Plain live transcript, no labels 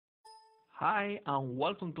Hi and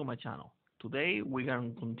welcome to my channel. Today we're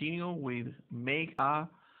going to continue with make a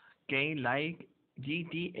game like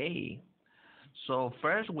GTA. So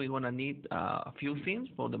first we're going to need a few things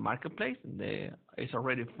for the marketplace. It's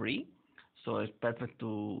already free, so it's perfect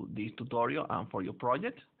to this tutorial and for your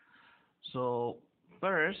project. So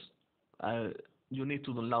first uh, you need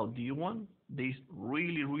to download this one. This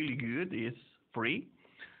really good. It's free.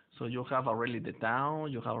 So you have already the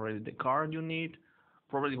town, you have already the card you need.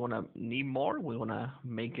 Probably gonna need more. We're gonna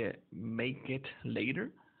make it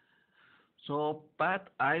later. So, but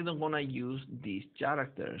I don't wanna use these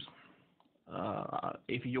characters.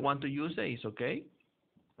 If you want to use it, it's okay.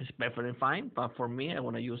 It's perfectly fine. But for me, I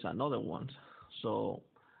wanna use another ones. So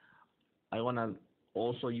I wanna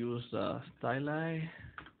also use styli.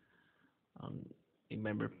 Um,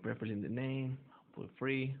 Remember perfectly the name. Put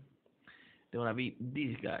free. They wanna be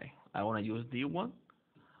this guy. I wanna use this one.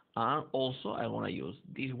 And also I want to use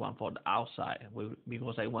this one for the outside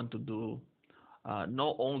because I want to do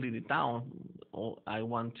not only the town. I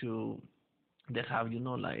want to they have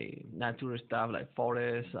like natural stuff like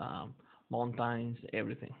forests, mountains,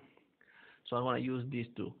 everything. So I want to use these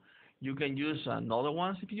two. You can use another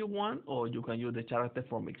ones if you want, or you can use the character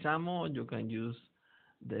from Examo. You can use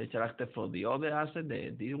the character for the other asset,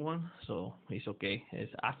 this one. So it's okay.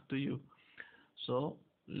 It's up to you. So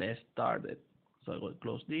let's start it. So I will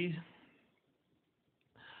close this.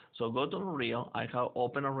 So go to Unreal. I have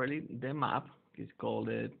opened already the map. It's called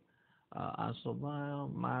it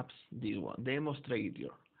Asobile Maps. This one, Demonstrator.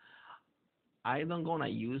 I don't gonna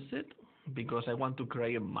use it because I want to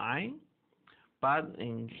create mine. But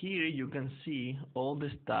in here you can see all the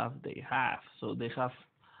stuff they have. So they have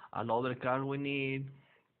another card we need.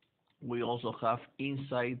 We also have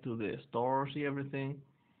inside to the stores and everything.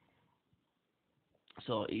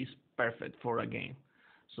 So it's perfect for a game.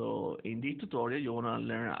 So in this tutorial, you wanna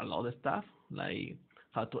learn a lot of stuff like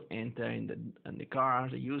how to enter in the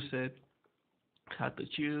cars, use it, how to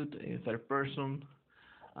shoot in third person,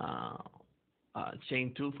 uh,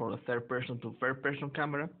 chain two for the third person to third person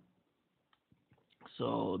camera.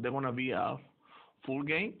 So they wanna be a full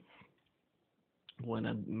game when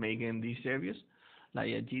I'm making these series like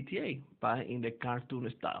a GTA, but in the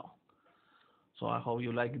cartoon style. So I hope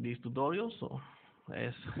you like this tutorial. So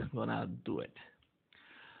let's gonna do it.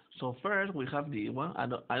 So first we have the one.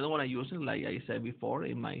 I don't want to use it like I said before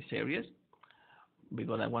in my series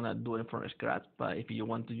because I want to do it from scratch. But if you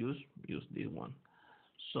want to use this one.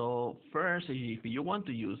 So first, if you want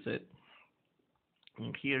to use it,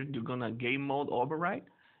 here you're gonna game mode override.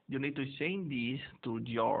 You need to change this to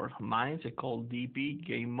your mine. It's called DP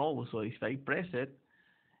game mode. So if I press it,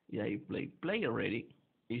 yeah, I play already.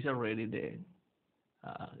 It's already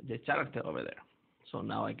the character over there. So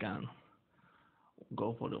now I can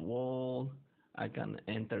go for the wall. I can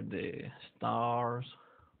enter the stars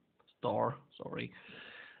store. Sorry.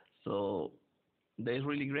 So that's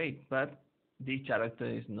really great, but this character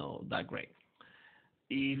is not that great.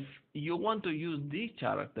 If you want to use these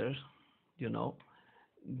characters, you know,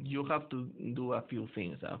 you have to do a few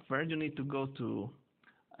things. First, you need to go to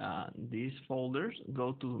these folders,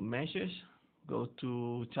 go to meshes, go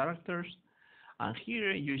to characters, and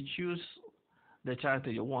here you choose the character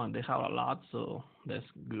you want. They have a lot, so that's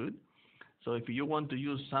good. So if you want to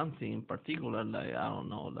use something in particular, like I don't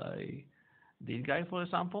know, like this guy for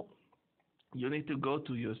example, you need to go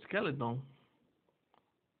to your skeleton.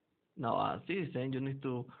 Now as citizen, you need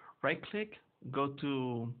to right click, go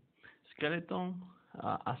to skeleton,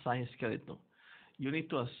 assign skeleton. You need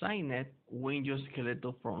to assign it when your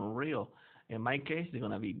skeleton from real. In my case, they're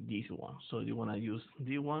gonna be this one. So you wanna use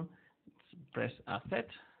this one, press asset.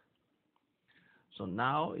 So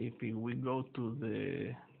now if we go to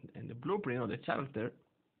the blueprint of the character,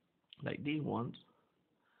 like these ones,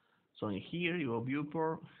 so in here you go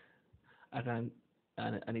viewport, I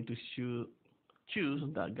need to choose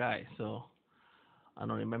that guy. So I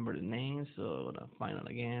don't remember the name, so I'm gonna find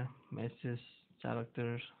it again. Messages,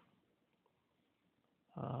 characters,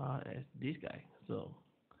 it's this guy. So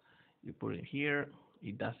you put it here,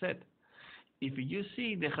 it does it. If you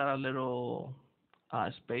see they have a little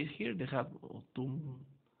space here, they have two.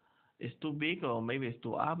 It's too big or maybe it's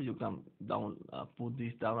too up. You can down put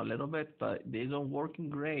this down a little bit, but they don't working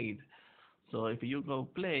great. So if you go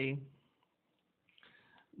play,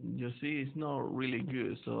 you see it's not really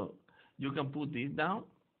good. So you can put this down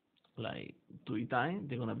like 3 times.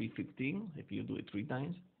 They're gonna be 15 if you do it 3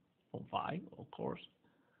 times, or 5, of course.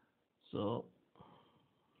 So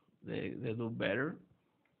they do better.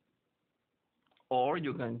 Or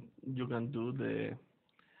you can do the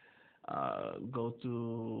go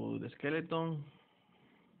to the skeleton.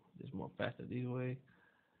 It's more faster this way.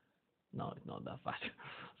 No, it's not that fast.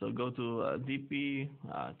 So go to DP,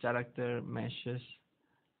 character, meshes,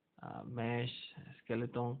 mesh,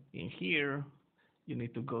 skeleton. In here, you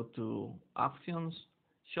need to go to options,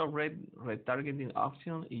 show retargeting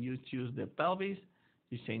option. If you choose the pelvis,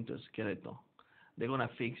 you change to skeleton. They're gonna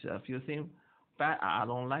fix a few things, but I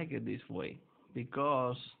don't like it this way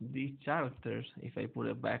because these characters, if I put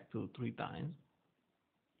it back to 3 times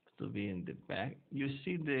to be in the back, you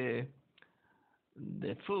see the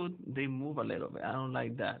foot they move a little bit. I don't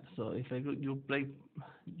like that. So if you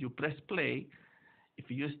press play. If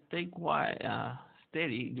you stay quiet,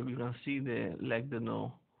 steady, you can see the leg the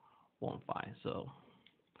no won't fine. So,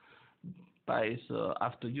 but it's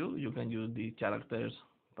up to you. You can use the characters,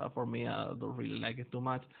 but for me, I don't really like it too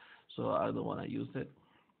much, so I don't want to use it.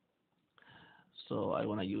 So I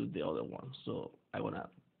want to use the other one. So I want to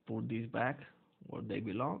put this back where they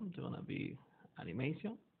belong. It's gonna be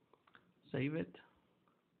animation. Save it.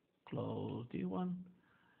 Close this one.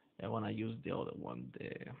 I want to use the other one,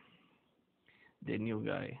 the new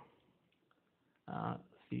guy.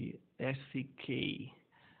 The SCK,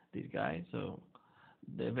 this guy. So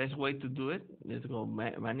the best way to do it, let's go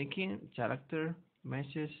mannequin, character,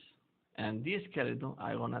 meshes, and this skeleton,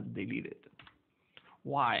 I wanna delete it.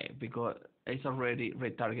 Why? Because it's already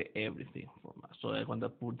retarget everything for me. So I'm gonna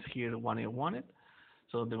put here one I wanted.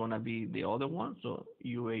 So they're gonna be the other one. So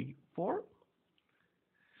UA4.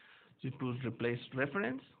 You put replace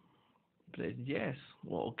reference. Press yes.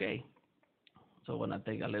 Well, okay. So gonna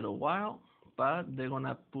take a little while, but they're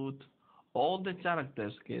gonna put all the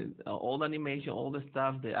characters, all the animation, all the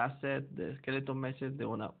stuff, the asset, the skeleton message, they're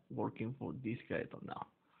gonna working for this skeleton now.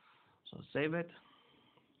 So save it.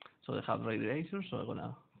 So they have radiation, so I'm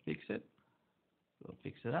gonna fix it. Go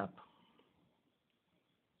fix it up.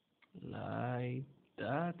 Like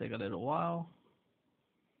that. Take a little while.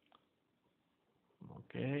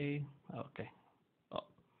 Okay. Okay. Oh.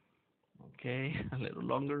 Okay. A little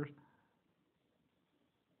longer.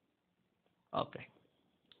 Okay.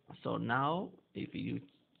 So now, if you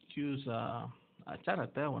choose a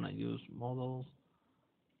character, I want to use models,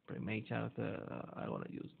 pre-made character. I want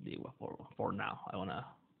to use the for now. I want to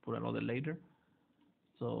put another later.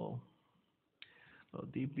 So,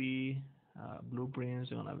 DP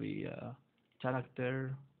blueprints are gonna be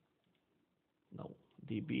character. No,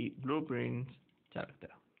 DP blueprints character.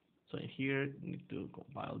 So in here, you need to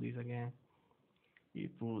compile this again. You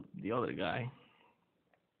put the other guy.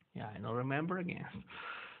 Yeah, I don't remember again.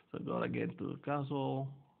 So go again to console,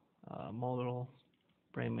 model,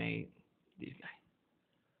 pre-made, this guy.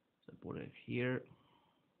 So put it here,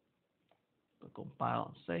 so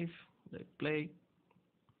compile, save, let play.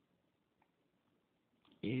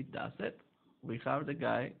 It does it. We have the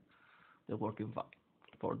guy that's working fine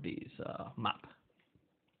for this map.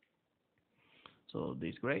 So this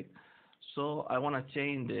is great. So I want to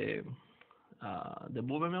change the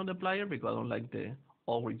movement of the player because I don't like the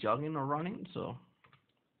always jogging or running. So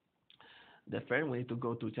the first we need to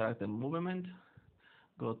go to character movement,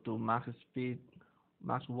 go to max speed,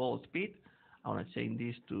 max wall speed. I want to change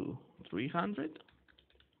this to 300.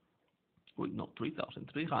 Wait, no,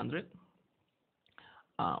 3,300.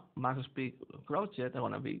 Max speed crouch yet. I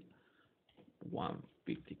want to be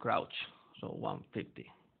 150 crouch. So 150.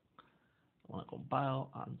 I want to compile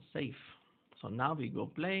and save. So now we go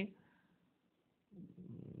play.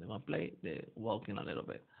 I'm gonna play the walking a little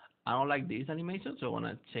bit. I don't like this animation, so I want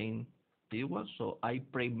to change this one. So I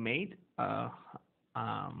pre-made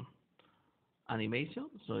um, animation,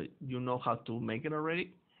 so you know how to make it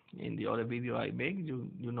already. In the other video I make, you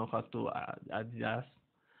know how to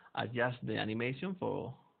adjust the animation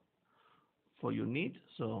for your need.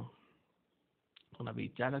 So it's gonna be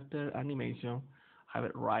character animation. Have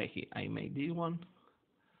it right here. I made this one,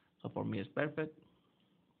 so for me it's perfect.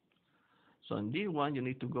 So in this one, you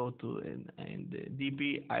need to go to in the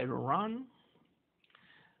DP idle run.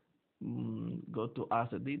 Go to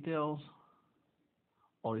asset details,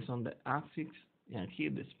 horizontal axis, and here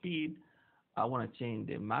the speed. I want to change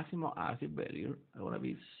the maximum axis value. I want to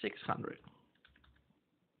be 600.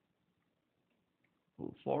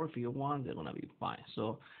 Put 4 if you want, they're gonna be fine.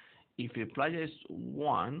 So if your player is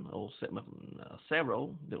one or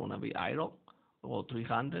several, they're gonna be idle. Or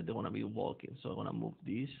 300, they're gonna be walking. So I'm gonna move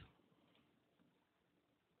this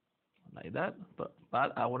like that.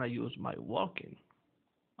 But I want to use my walk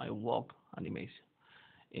animation.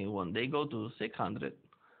 And when they go to 600,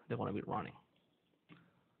 they're gonna be running.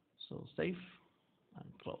 So save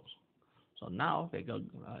and close. So now if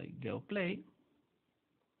I go play,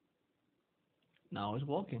 now it's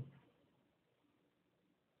walking.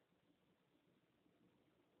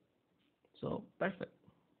 So perfect.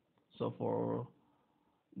 So for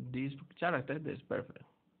this character, that's perfect.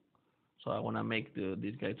 So I want to make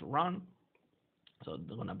this guy to run. So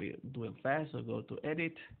they're gonna be doing fast. So go to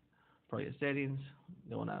edit, project settings.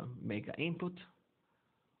 They wanna make an input.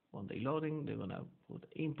 When they loading, they're gonna put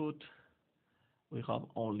input. We have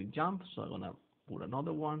only jump, so I'm gonna put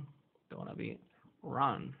another one. They're gonna be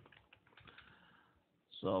run.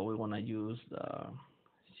 So we wanna use the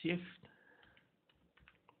shift,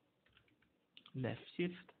 left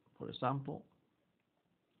shift, for example.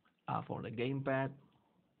 For the gamepad,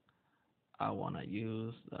 I wanna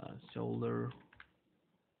use the shoulder,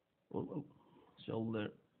 shoulder,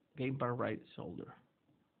 gamepad right shoulder,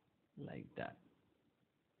 like that.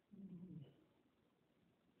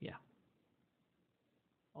 Yeah.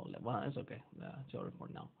 Oh, well, it's okay. Sorry for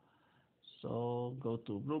now. So go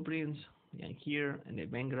to blueprints, and here in the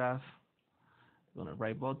event graph, go to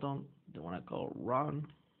right button. They wanna call run.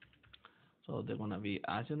 So they're gonna be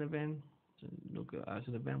action event. So look at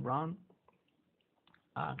action event run.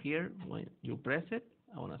 Here when you press it,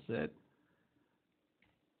 I wanna set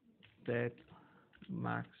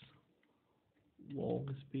max walk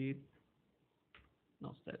speed.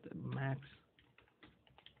 No, set max.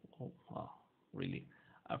 Oh, wow, really?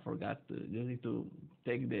 I forgot to. You need to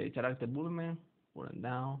take the character movement, put it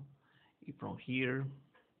down. From here,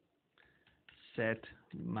 set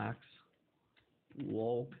max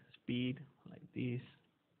walk speed like this.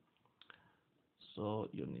 So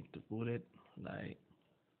you need to put it like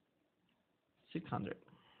 600.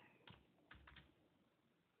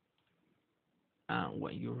 And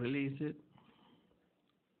when you release it,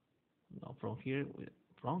 no, from here,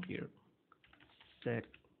 set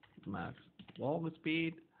max walk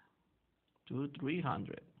speed to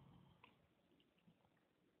 300.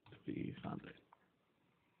 300.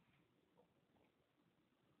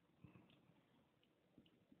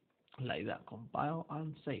 Like that. Compile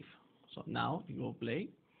and save. So now you go play.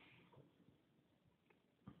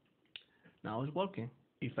 Now it's working.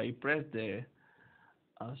 If I press the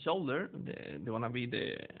shoulder, they wanna be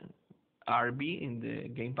the RB in the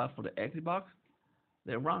gamepad for the Xbox,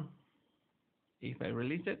 they run. If I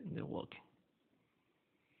release it, they're working.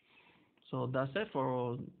 So that's it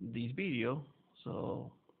for this video.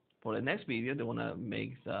 So for the next video, they wanna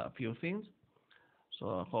make a few things.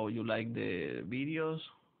 So how you like the videos?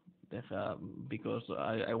 Because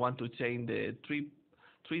I want to change the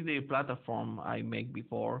 3D platform I make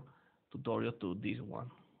before tutorial to this one,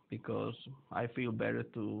 because I feel better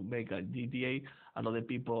to make a GTA. A lot of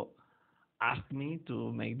people ask me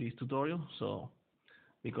to make this tutorial, so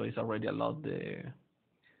because it's already a lot the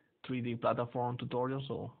 3D platform tutorial,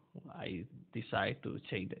 so I decide to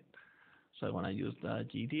change it. So I want to use the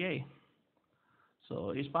GTA.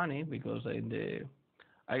 So it's funny because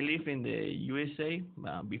I live in the USA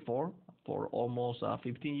before for almost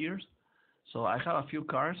 15 years. So I have a few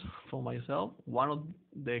cars for myself. One of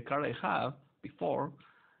the cars I have before,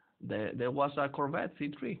 there was a Corvette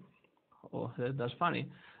C3. Oh, that's funny.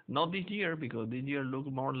 Not this year, because this year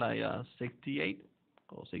looked more like a 68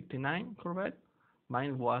 or 69 Corvette.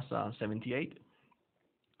 Mine was a 78.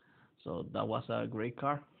 So that was a great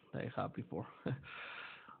car that I had before.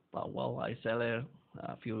 But well, I sell it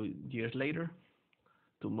a few years later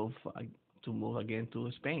to move again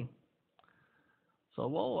to Spain. So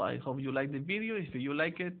well, I hope you like the video. If you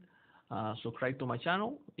like it, subscribe to my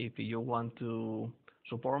channel. If you want to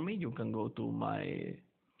support me, you can go to my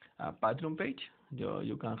Patreon page.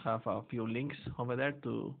 You can have a few links over there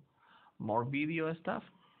to more video stuff.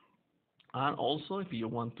 And also, if you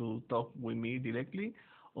want to talk with me directly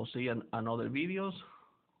or see another videos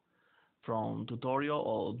from tutorial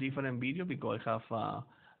or different video, because I have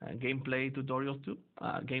gameplay tutorials too,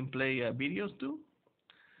 gameplay videos too.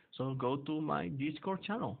 So go to my Discord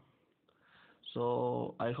channel.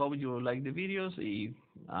 So I hope you like the videos. If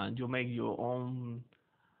you make your own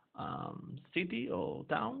city or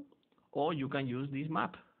town, or you can use this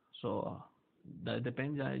map. So that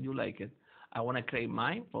depends you like it. I want to create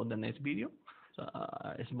mine for the next video. So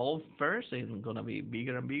small first, it's gonna be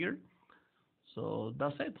bigger and bigger. So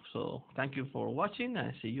that's it. So thank you for watching,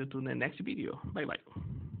 and see you to the next video. Bye bye.